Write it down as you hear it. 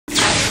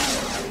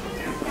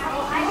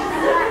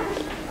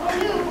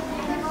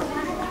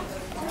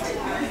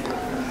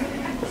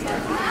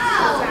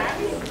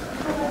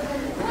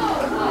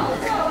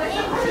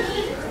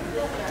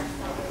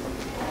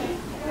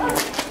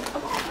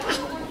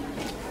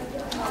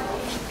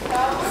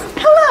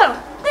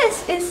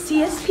is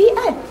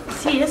CSPN,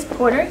 CS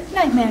Porter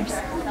Nightmares.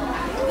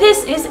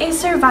 This is a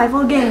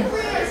survival game.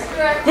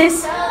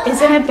 This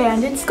is an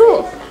abandoned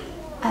school,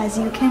 as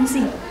you can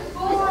see.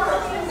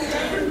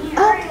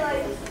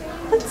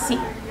 Let's see.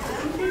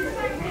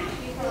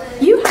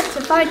 You have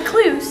to find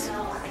clues.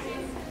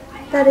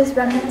 That is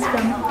remnants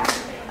from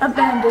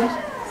abandoned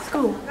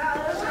school.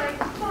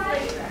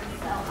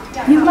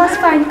 You must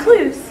find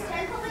clues.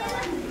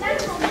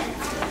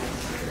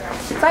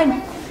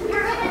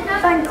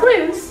 Find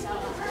clues.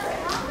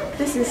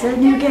 This is a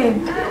new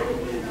game.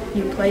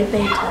 You play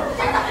beta.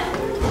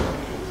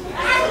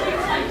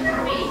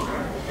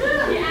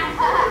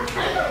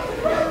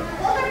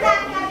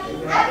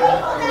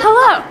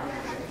 Hello.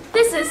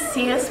 This is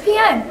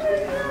CSPN.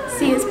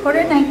 CS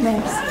Porter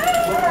Nightmares.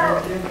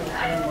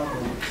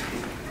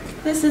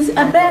 This is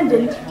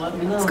abandoned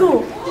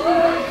school.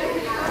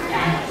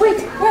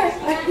 Wait, where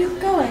are you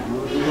going?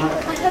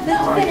 I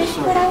haven't finished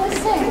what I was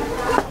saying.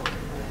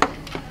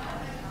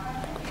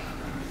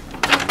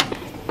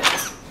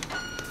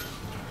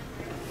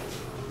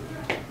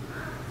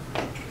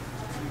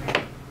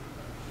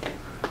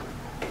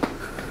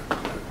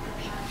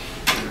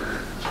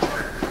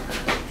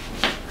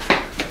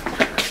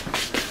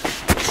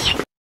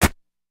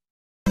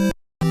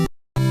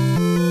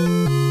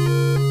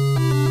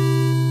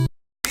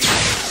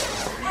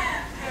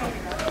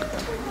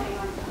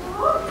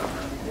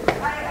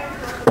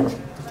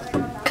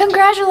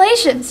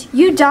 Congratulations,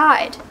 you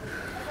died.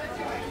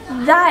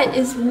 That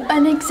is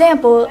an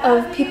example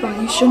of people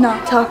you should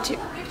not talk to.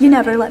 You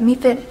never let me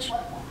finish.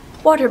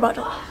 Water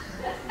bottle.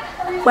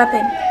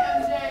 Weapon.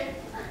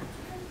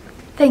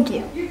 Thank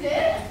you.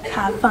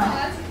 Have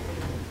fun.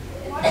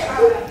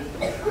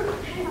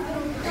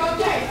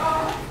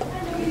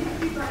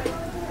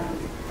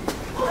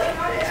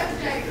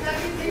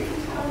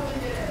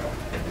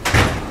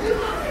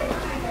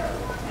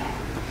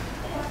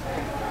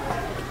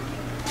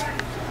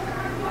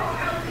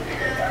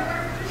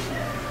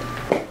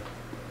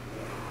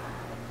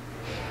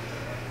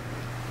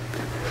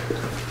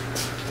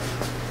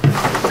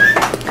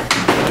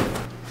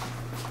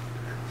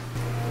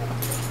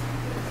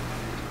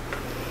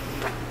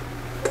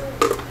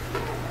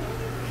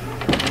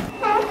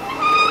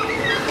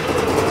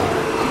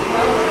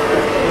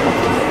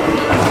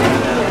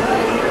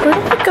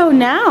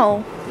 Now,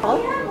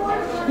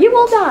 you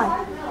will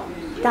die.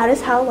 That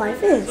is how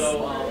life is.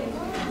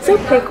 So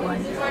pick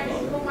one.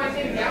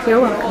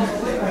 You're welcome.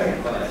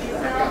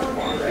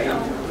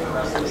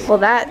 Well,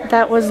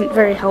 that wasn't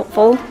very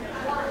helpful.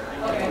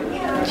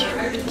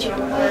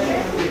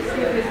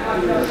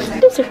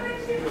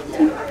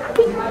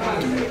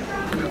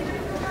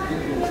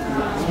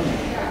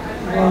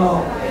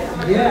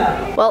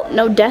 Well,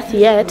 no death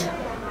yet.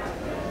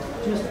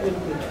 Just with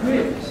the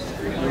tricks.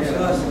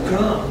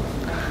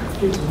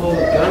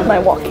 My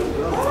walking.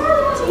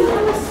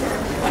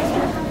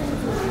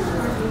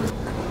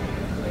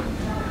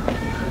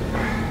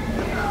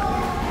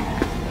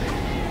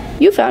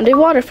 You found a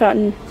water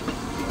fountain.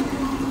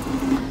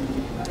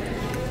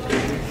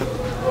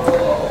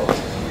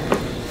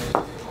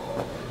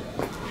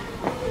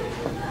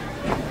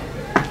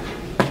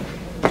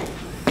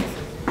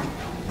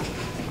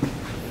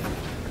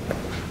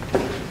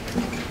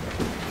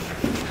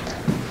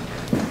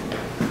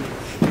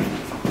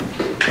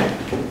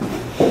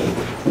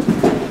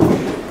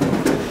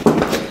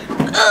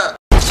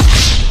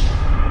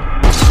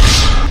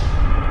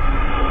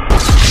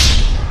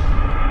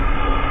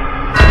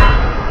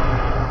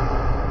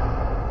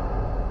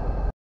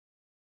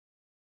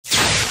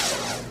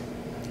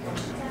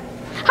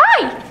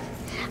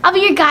 I'll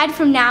be your guide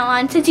from now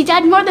on, since you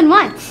died more than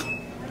once.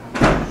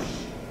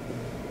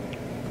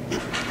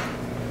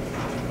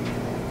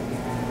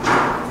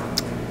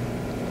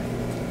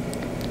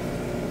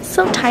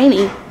 So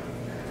tiny.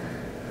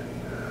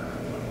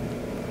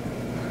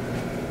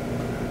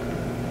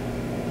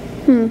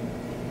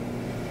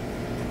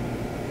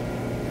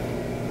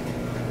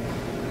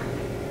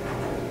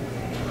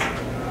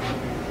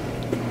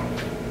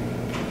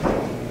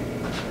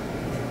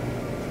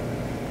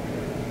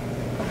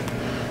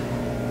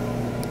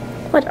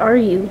 What are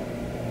you?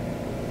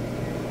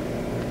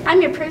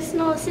 I'm your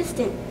personal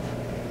assistant.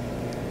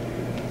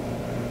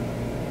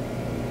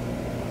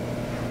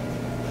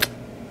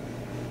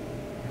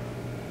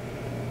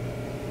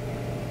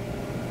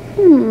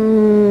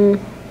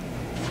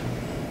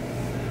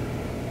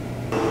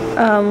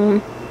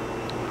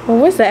 What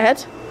was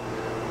that?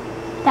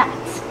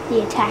 That's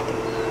the attacker.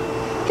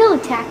 He'll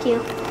attack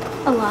you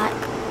a lot.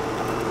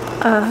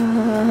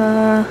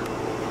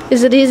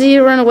 Is it easy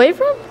to run away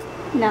from?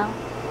 No.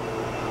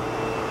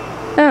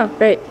 Oh,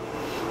 great.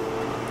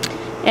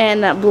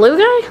 And that blue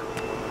guy?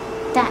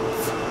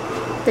 That's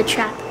the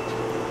trapper.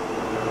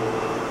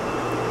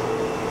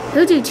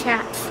 He'll do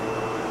traps,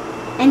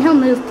 and he'll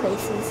move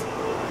places.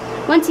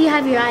 Once you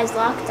have your eyes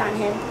locked on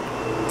him,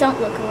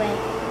 don't look away.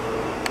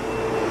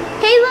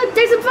 Hey, look,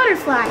 there's a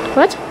butterfly.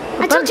 What?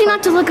 I told you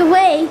not to look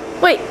away.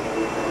 Wait,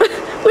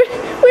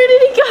 where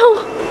did he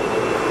go?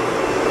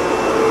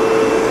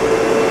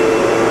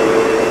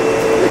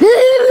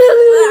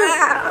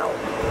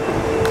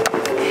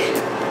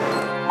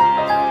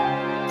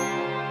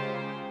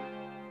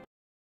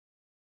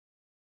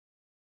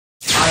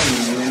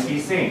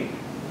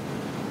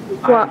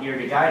 here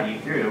to guide you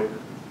through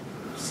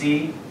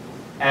CSPN.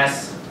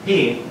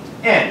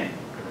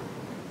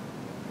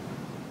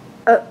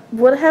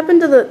 What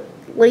happened to the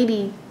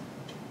lady?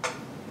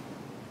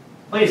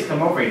 Please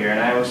come over here and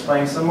I will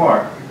explain some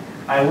more.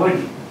 I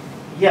would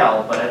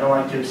yell, but I don't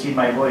like to exceed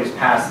my voice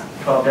past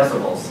 12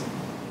 decibels.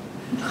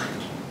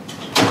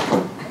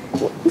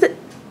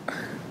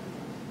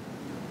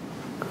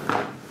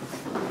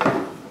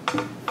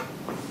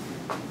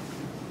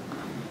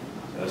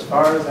 So as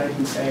far as I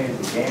can say,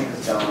 the game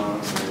is gone.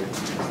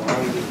 As long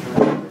as you can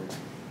remember,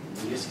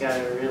 you just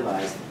gotta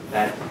realize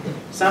that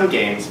some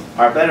games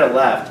are better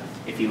left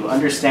if you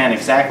understand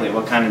exactly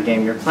what kind of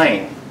game you're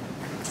playing.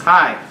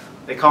 Hi,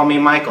 they call me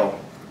Michael,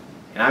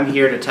 and I'm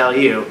here to tell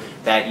you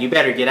that you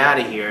better get out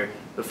of here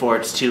before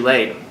it's too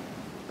late.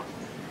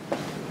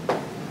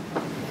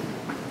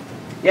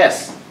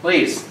 Yes,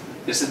 please.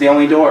 This is the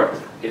only door.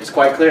 It's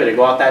quite clear to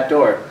go out that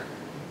door.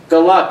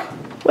 Good luck.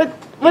 What?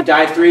 You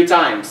died 3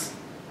 times.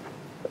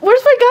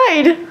 Where's my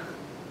guide?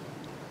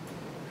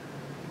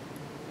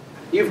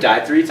 You've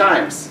died 3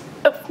 times.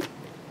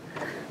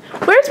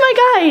 Where's my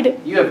guide?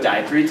 You have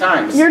died 3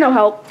 times. You're no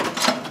help.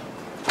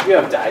 You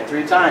have died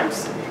 3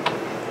 times.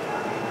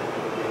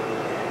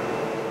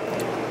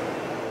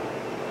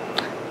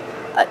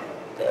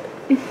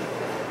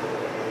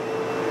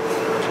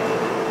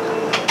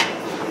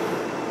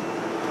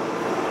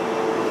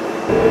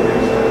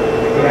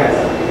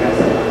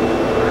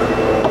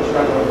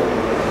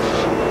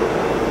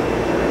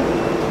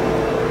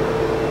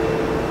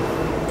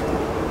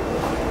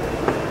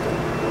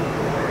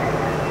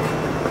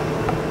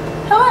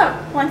 Hello,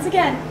 once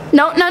again.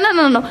 No.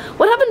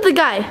 What happened to the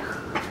guy?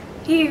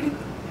 He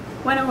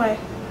went away.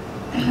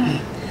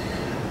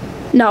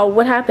 No,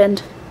 what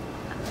happened?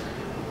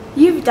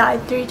 You've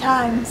died 3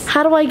 times.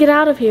 How do I get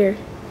out of here?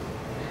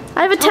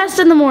 I have a test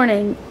in the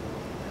morning.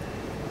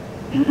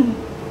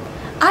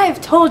 I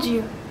have told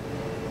you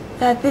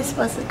that this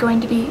was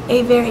going to be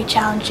a very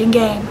challenging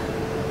game.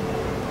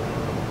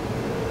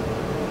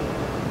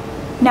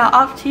 Now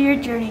off to your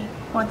journey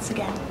once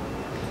again.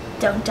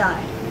 Don't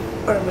die,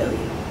 or will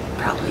you?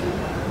 Probably.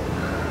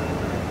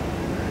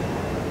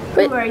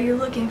 Wait. Who are you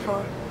looking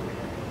for?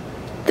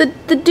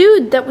 The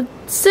dude that was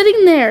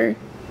sitting there.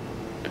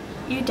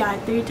 You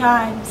died 3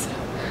 times.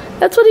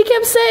 That's what he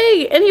kept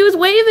saying, and he was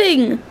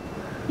waving.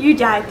 You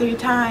died 3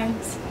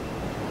 times.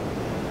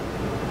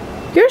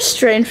 You're a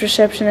strange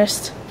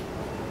receptionist.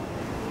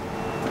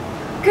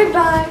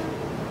 Goodbye.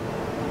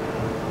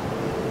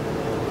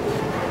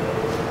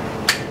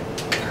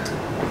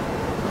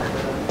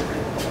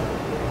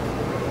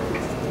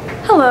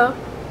 Hello.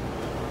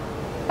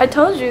 I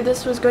told you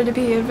this was going to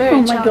be a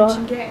very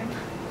challenging game.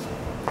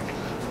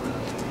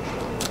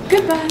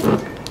 Goodbye.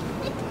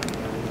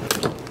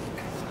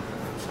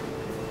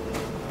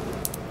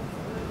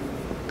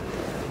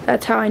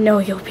 That's how I know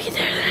you'll be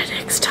there the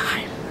next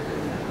time.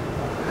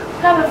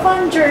 Have a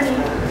fun journey.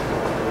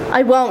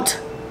 I won't.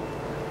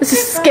 This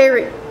is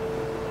scary.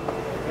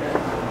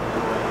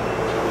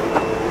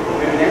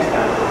 Maybe next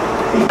time.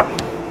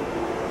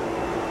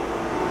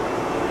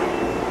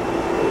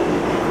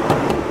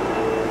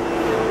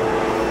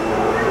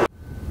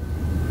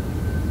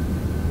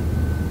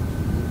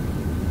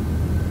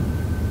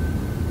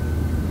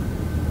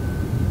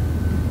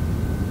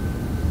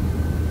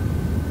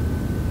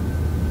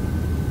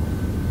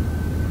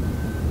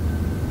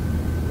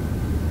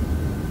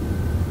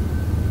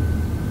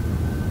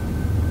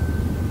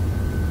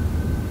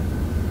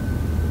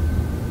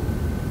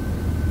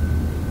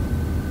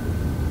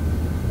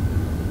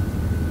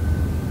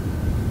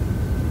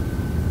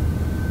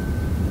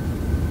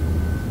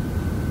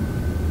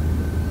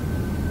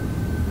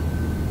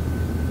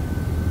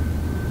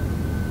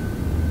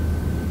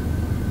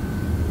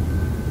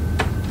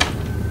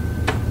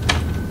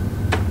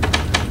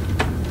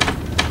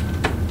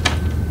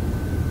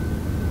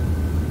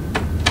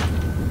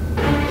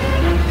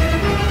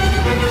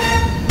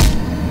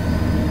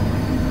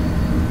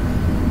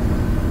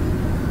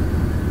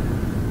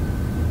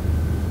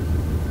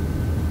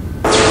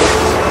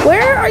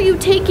 Where are you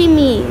taking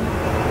me?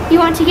 You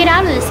want to get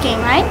out of this game,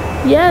 right?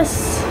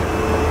 Yes.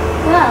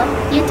 Well,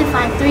 you have to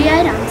find 3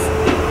 items.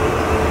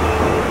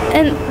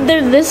 And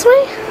they're this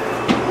way?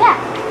 Yeah.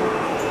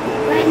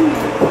 Right in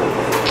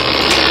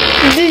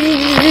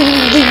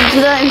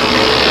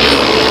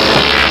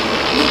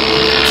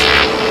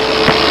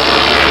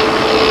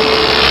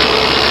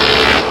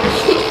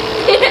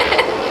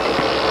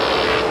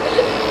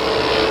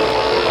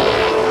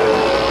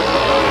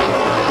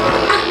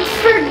I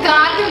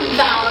forgot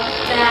about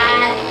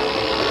that.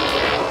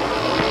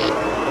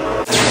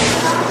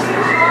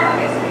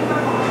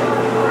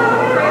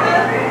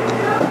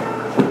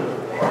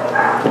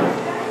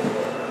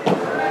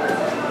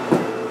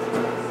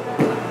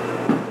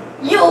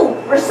 You,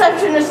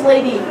 receptionist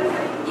lady.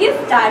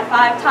 You've died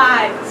 5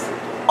 times.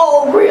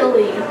 Oh,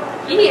 really?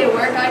 You need to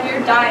work on your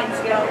dying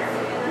skills.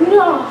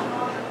 No.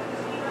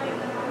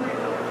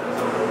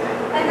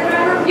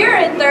 You're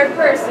in 3rd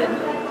person.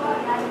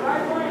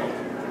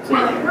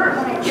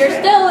 You're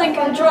still in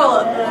control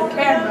of the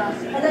camera,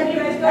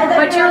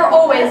 but you're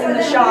always in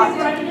the shot.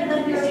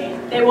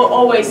 They will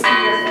always see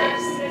your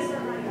face.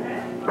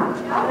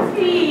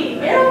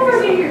 Get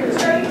over here.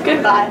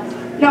 Goodbye.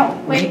 No,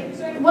 wait.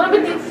 What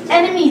about these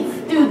enemies,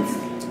 dudes?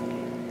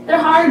 They're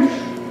hard.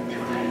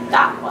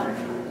 That one.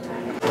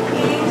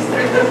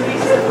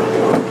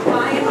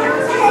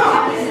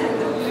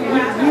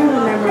 You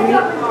remember me.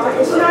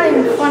 It's not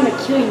even fun to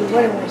kill you,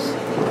 what it was.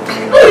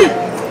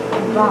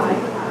 Bye.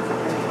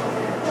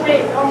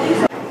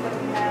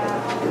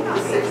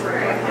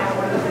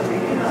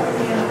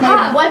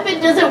 My weapon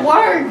doesn't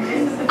work.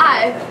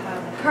 I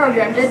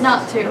programmed it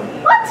not to.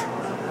 What?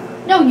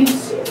 No, you.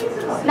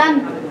 None.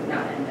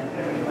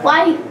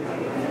 Why?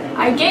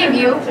 I gave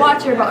you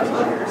water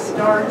bottle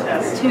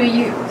to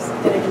use,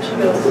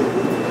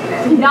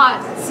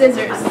 not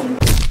scissors.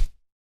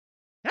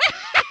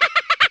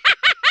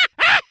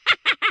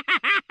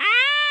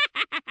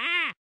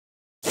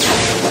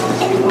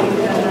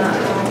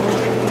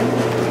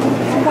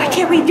 Why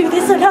can't we do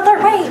this another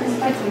way?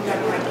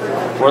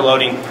 We're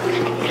loading.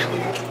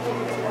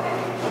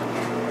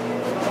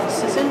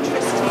 This is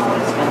interesting.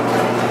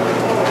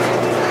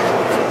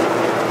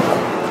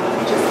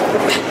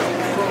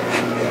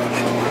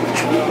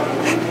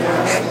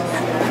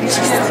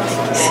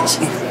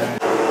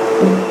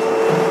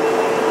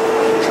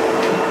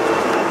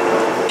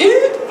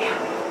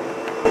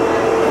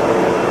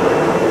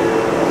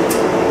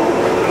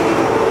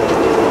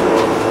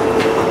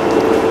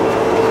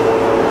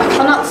 I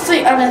cannot see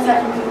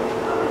anything.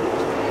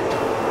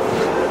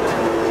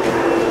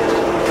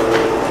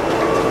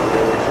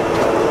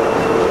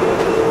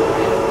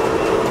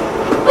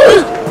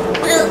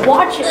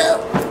 Watch it.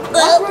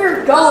 That's where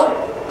we're going.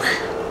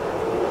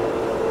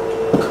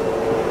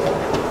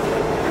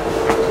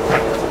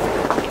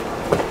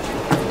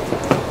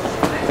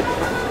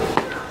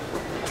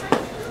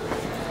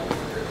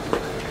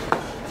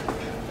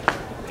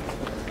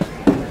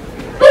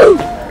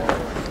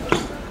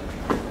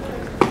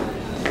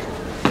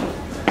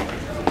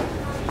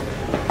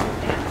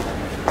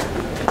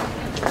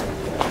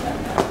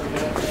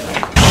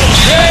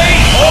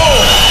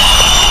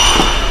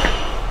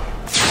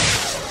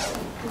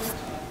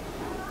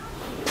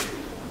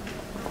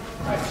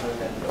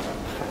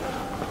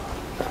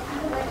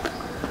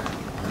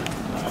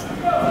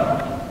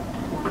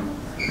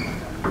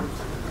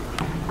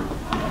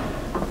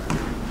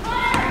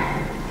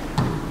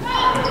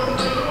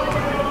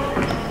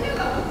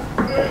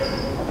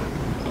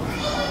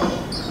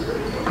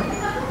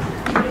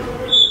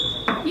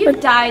 You've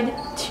died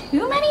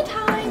too many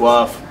times.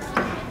 Woof.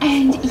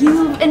 And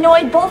you've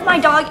annoyed both my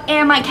dog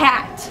and my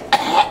cat.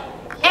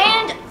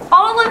 And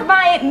all of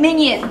my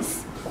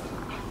minions.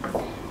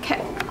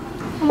 Okay.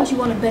 How much you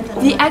want to bet that?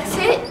 The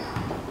exit,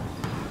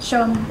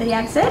 show them the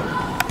exit,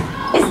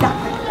 is that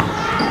way.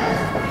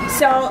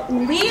 So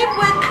leave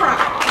with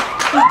pride.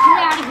 Get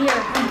out of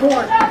here. I'm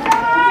bored.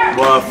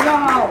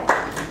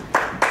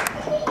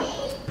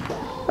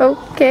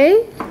 Woof. Okay.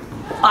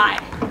 Bye.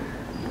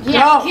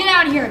 Yeah, get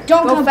out of here.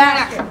 Don't come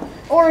back.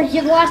 Or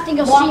you're lost and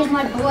go see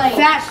my blade.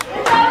 Fast.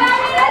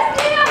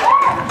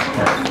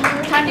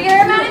 Time to get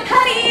our mounted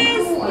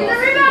putties. Get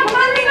our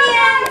mounted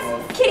minions.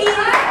 Kitties,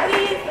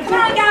 puppies. Come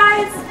on,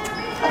 guys.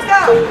 Let's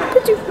go.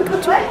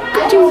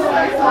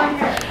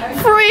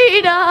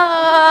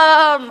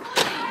 Freedom!